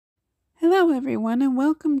Hello everyone and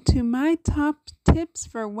welcome to my top tips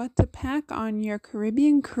for what to pack on your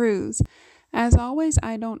Caribbean cruise. As always,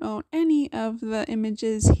 I don't own any of the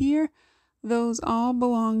images here. Those all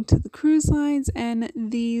belong to the cruise lines and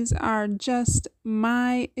these are just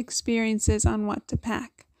my experiences on what to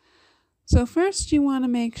pack. So first you want to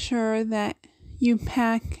make sure that you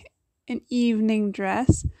pack an evening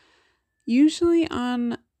dress. Usually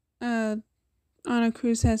on a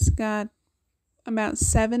cruise has got about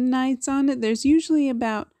 7 nights on it. There's usually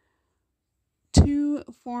about 2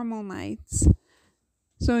 formal nights.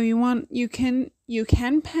 So you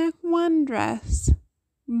can pack one dress,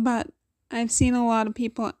 but I've seen a lot of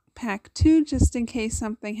people pack 2 just in case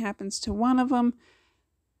something happens to one of them.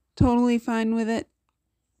 Totally fine with it.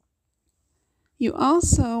 You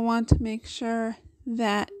also want to make sure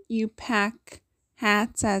that you pack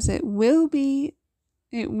hats, as it will be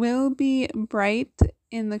bright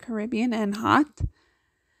in the Caribbean and hot.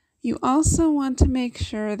 You also want to make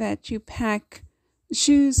sure that you pack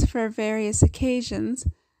shoes for various occasions.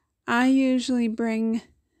 I usually bring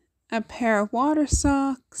a pair of water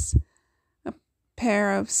socks, a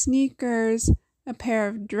pair of sneakers, a pair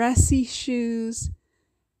of dressy shoes,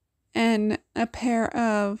 and a pair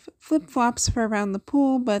of flip-flops for around the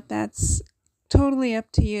pool, but that's totally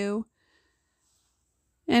up to you.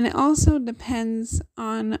 And it also depends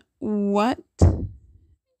on what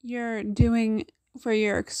you're doing for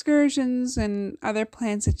your excursions and other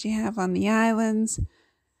plans that you have on the islands.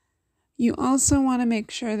 You also want to make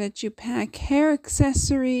sure that you pack hair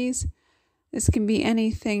accessories. This can be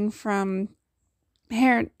anything from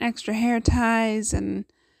extra hair ties and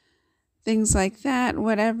things like that,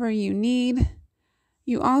 whatever you need.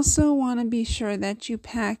 You also want to be sure that you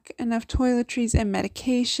pack enough toiletries and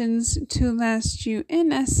medications to last you,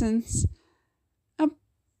 in essence,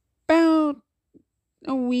 about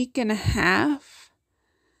a week and a half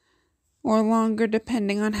or longer,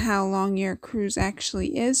 depending on how long your cruise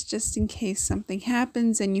actually is, just in case something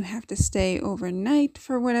happens and you have to stay overnight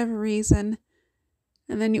for whatever reason.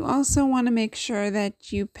 And then you also want to make sure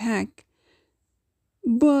that you pack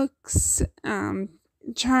books,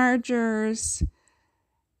 chargers,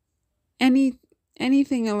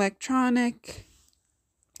 anything electronic,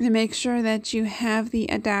 and make sure that you have the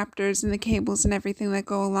adapters and the cables and everything that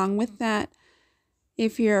go along with that.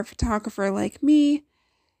 If you're a photographer like me,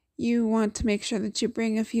 you want to make sure that you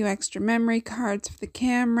bring a few extra memory cards for the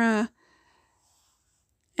camera.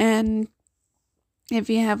 And if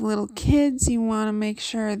you have little kids, you want to make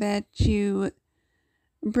sure that you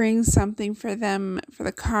bring something for them for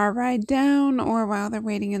the car ride down or while they're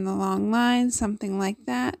waiting in the long line, something like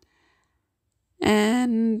that.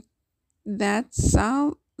 And that's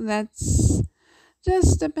all. That's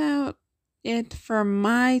just about it for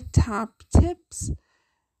my top tips.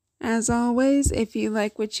 As always, if you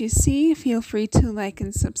like what you see, feel free to like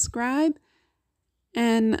and subscribe.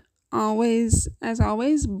 And as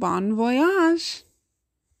always, bon voyage!